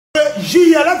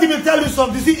Yeah, let me tell you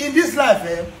something. See, in this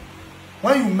life,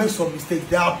 when you make some mistakes,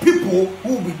 there are people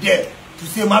who will be there to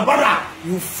say, my brother,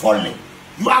 you falling.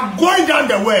 You are going down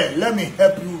the well. Let me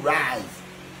help you rise.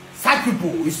 Such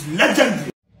people is legendary.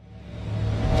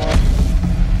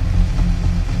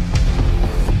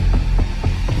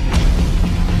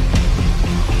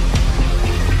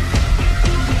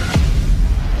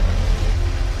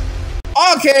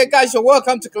 Okay, guys, so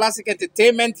welcome to Classic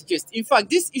Entertainment Gist. In fact,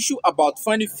 this issue about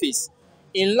funny face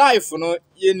in life, you know,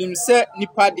 you say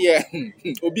nipa there,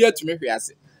 obiya to me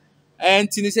fiase.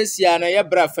 And tini say siya na ya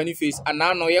bra funny face, and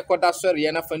now no ya koda sorry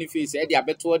na funny face. Edi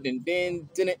abeto den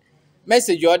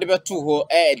message you de to ho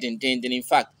den. In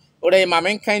fact, ore ma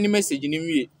men kind message ni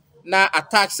wi na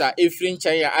attacks are efrin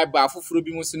chan ya aba afufuro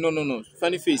bi mu si no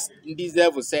funny face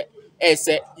deserve say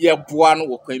say ye boa no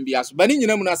wo kwan bi aso. Ba ni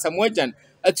nyina mu na Asamoah Gyan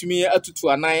atumi atutu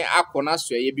anan akona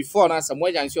so ye before na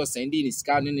Asamoah Gyan so sending ni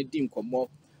scan ni di nkomo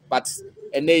but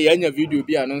ene ya nya video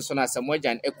bi anon so na Asamoah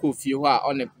Gyan eko fie ho a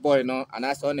on boy no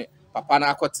anase on papa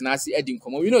na akotena ase edi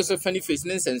nkomo we know so funny face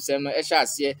ne nsensem no e hya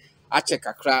ase a check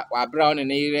akra wa bra on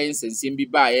ne yire nsensem bi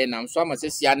ba ye na so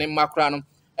amasesia ne makra no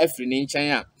afiri ne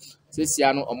nkyɛn a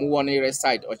sesia no omo wɔ ne yire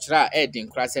side o kira edi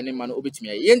nkra se ne ma no obetumi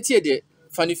ye ntie de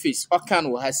funny face okan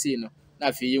wo ha sei no na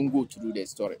afi ye go through the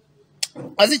story.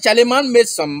 As a Charlie man made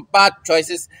some bad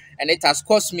choices and it has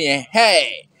cost me a hair.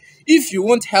 If you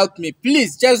won't help me,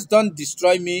 please just don't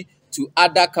destroy me to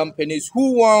other companies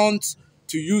who want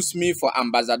to use me for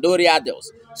ambassadorial deals.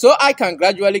 So I can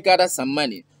gradually gather some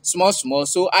money, small,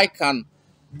 so I can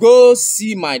go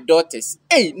see my daughters.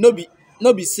 Hey, no be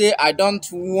say I don't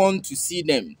want to see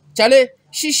them. Charlie,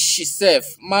 she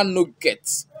self, man no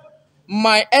get.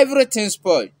 My everything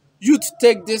spoiled. You'd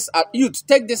take this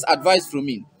advice from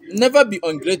me. Never be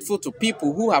ungrateful to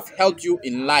people who have helped you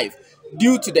in life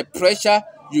due to the pressure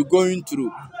you're going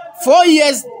through. 4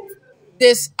 years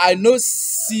this I no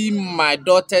see my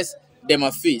daughters them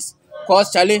a face.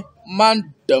 Cause Charlie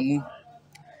man damu.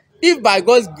 If by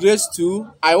God's grace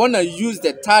too, I wanna use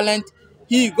the talent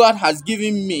God has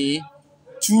given me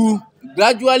to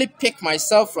gradually pick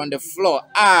myself from the floor.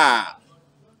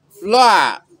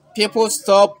 Floor. People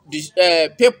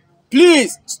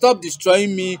please stop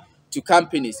destroying me to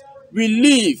companies. We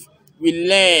live, we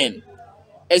learn.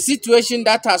 A situation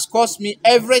that has cost me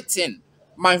everything.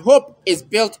 My hope is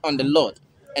built on the Lord,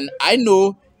 and I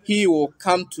know He will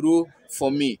come through for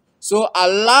me. So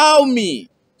allow me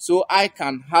so I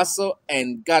can hustle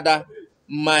and gather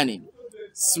money,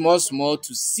 small,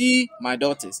 to see my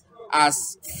daughters.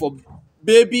 As for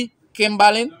baby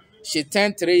Kimberly, she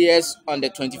turned 3 years on the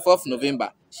 24th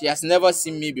November. She has never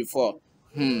seen me before.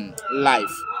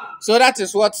 Life. So that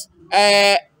is what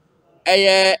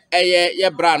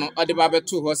brano or the babe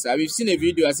two horse. We've seen a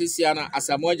video as Siana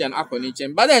Asamoah Gyan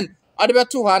akonichen. But then other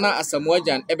two hana Asamoah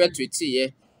Gyan ebe tweet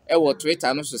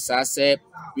Twitter no so say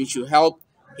we should help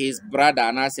his brother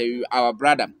and I say our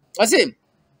brother. I say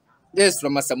this is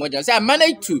from Asamoah Gyan. Say I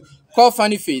managed to call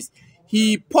funny face.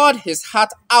 He poured his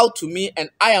heart out to me and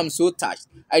I am so touched.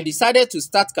 I decided to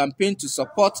start campaign to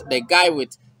support the guy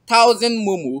with 1,000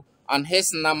 mumu on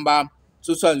his number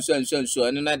so and that so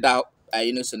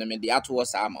the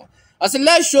artworks armor. I said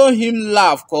let's show him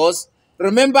love cause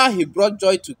remember he brought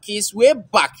joy to kids way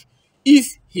back.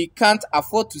 If he can't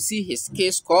afford to see his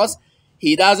kids cause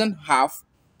he doesn't have,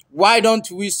 why don't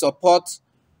we support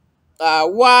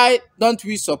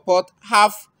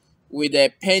half with a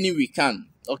penny we can?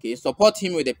 Okay, support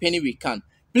him with a penny we can.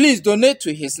 Please donate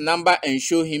to his number and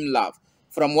show him love.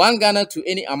 From 1 Ghana to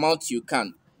any amount you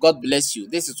can. God bless you.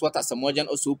 This is what Asamoah Gyan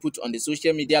also put on the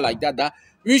social media like that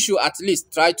we should at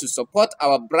least try to support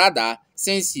our brother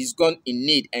since he's gone in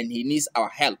need and he needs our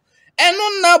help. And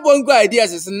now Bongo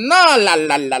Ideas is la.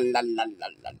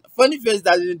 Funny face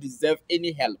doesn't deserve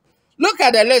any help. Look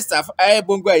at the list of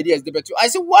Bongo Ideas debate. I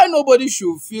say why nobody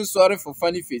should feel sorry for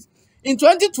funny face. In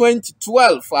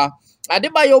 2012,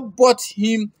 Adebayo bought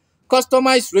him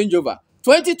customized Range Rover.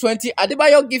 2020,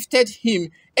 Adebayo gifted him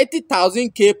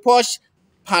 80,000 Porsche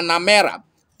Panamera.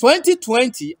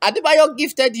 2020, Adebayo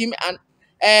gifted him an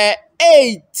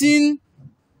 $18,000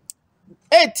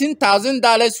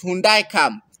 Hyundai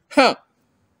car.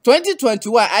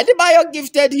 2021, Adebayo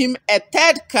gifted him a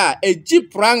third car, a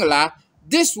Jeep Wrangler.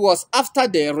 This was after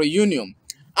the reunion.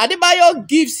 Adebayo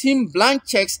gives him blank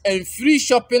checks and free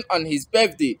shopping on his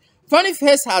birthday. Funny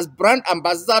Face has brand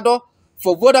ambassador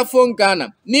for Vodafone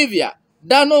Ghana, Nivea,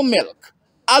 Dano Milk,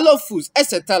 Alo Foods,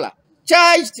 etc.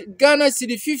 Charged Ghana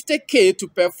City 50K to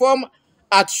perform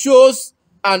at shows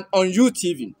and on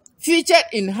UTV. Featured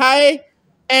in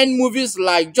high-end movies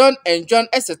like John and John,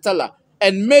 etc.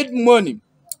 and made money.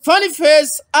 Funny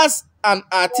Face, as an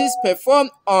artist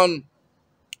performed on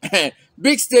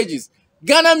big stages,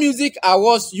 Ghana Music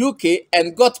Awards UK,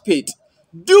 and got paid.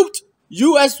 Duped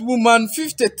US woman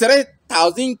 53,000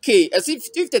 as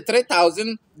if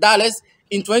 $53,000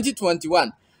 in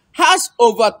 2021. Has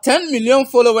over 10 million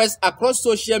followers across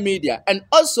social media and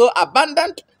also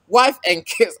abandoned wife and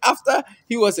kids after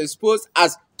he was exposed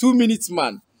as 2 minutes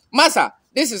man. Massa,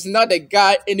 this is not a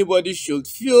guy anybody should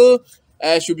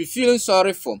be feeling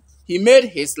sorry for. He made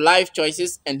his life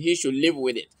choices and he should live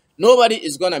with it. Nobody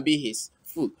is gonna be his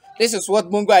fool. This is what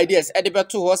Bongo Ideas editor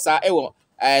to us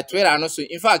Twitter and also.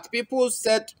 In fact, people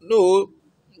said no,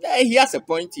 he has a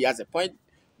point. He has a point.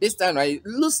 This time, right, it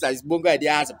looks like Bongo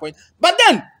Idea has a point. But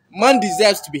then, man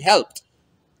deserves to be helped.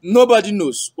 Nobody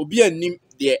knows. Obi anim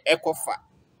the ekofa.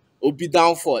 Obi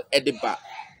downfall at the back.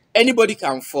 Anybody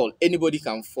can fall. Anybody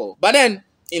can fall. But then,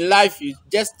 in life, you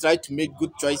just try to make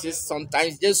good choices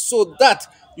sometimes, just so that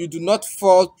you do not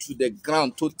fall to the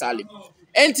ground totally.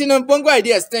 And in Bongo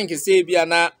Ideas, think say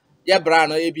na ya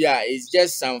brano ebia is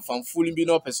just some fooling be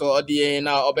no person or the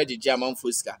na obedi German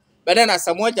fuska. But then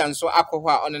Asamoah Gyan-See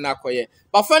akwa on an akoye.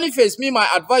 But funny face, me, my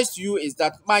advice to you is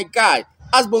that, my guy,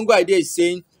 as Bongo Idea is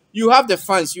saying, you have the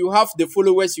fans, you have the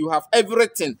followers, you have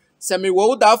everything. Semi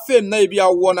would have fame maybe I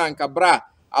won and cabra.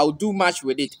 I'll do much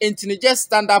with it. And just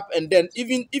stand up and then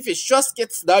even if a shot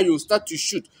gets down, you start to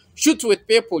shoot. Shoot with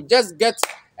people. Just get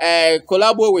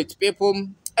collabo with people.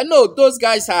 I know those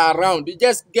guys are around. You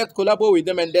just get collabo with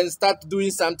them and then start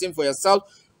doing something for yourself.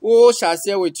 Oh, shall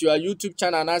share with your YouTube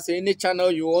channel and I say any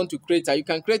channel you want to create, you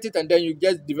can create it and then you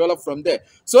just develop from there.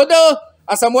 So though,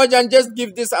 Asamoah Gyan just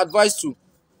give this advice to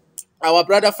our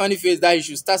brother Funny Face that he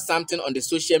should start something on the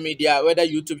social media, whether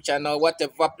YouTube channel,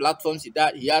 whatever platforms he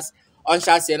has on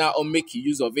Shasena, or make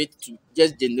use of it to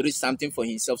just generate something for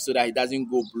himself so that he doesn't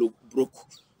go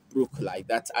broke like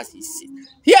that as he said.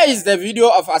 Here is the video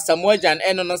of Asamoah Gyan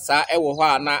and no sa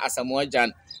na Asamoah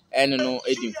Gyan and no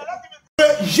edin.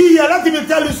 Let me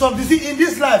tell you something. See, in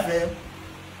this life,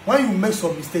 when you make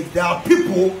some mistakes, there are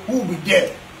people who will be there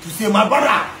to say, my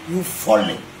brother, you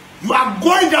falling. You are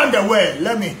going down the well.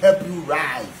 Let me help you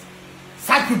rise.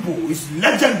 Such people is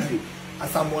legendary.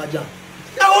 Asamoah Gyan.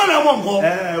 You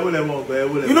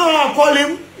know how I call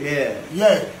him? Yeah.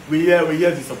 Yeah. We're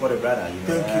here to support a brother. You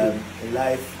know? Thank you. In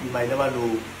life, you might never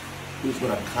know who's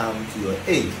going to come to your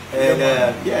aid. And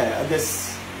I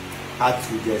just had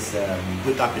to just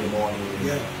wake up in the morning.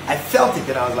 Yeah. I felt it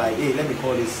and I was like, hey, let me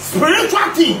call this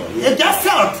spiritual thing. It just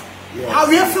felt. Yeah. How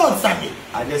we felt, Sammy.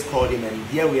 I just called him and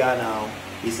here we are now.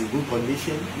 He's in good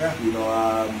condition. Yeah. You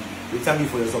know, we thank you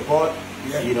for your support.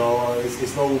 Yeah. You know,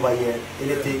 it's not over yet.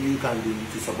 Anything you can do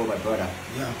to support my brother,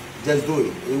 yeah, just do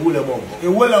it.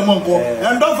 Him-Bongo.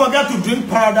 And don't forget to drink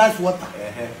paradise water.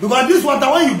 Because this water,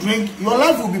 when you drink, your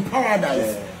life will be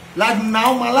paradise. Like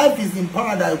now, my life is in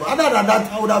paradise. Other than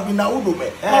that, I would have been a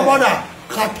Udume. My brother,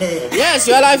 yes,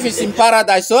 your life is in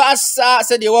paradise. So as I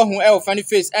said, the one who Funny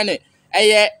Face and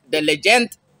the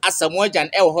legend Asamoah Gyan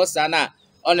Hosana.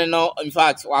 On and on, in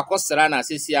fact, Wakosarana,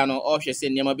 Sisiano, or she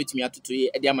said, Yama bit me to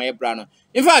Ediama Brano.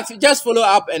 In fact, just follow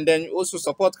up and then also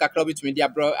support Kakrobit Media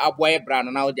Bro, Aboy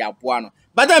Brano, now they are Buano.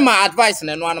 But then my advice, and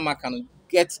then one man can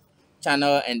get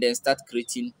channel and then start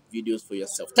creating videos for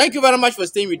yourself. Thank you very much for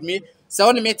staying with me. So, I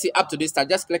want to make it up to this time.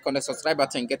 Just click on the subscribe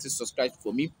button and get it subscribed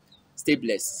for me. Stay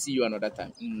blessed. See you another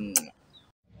time.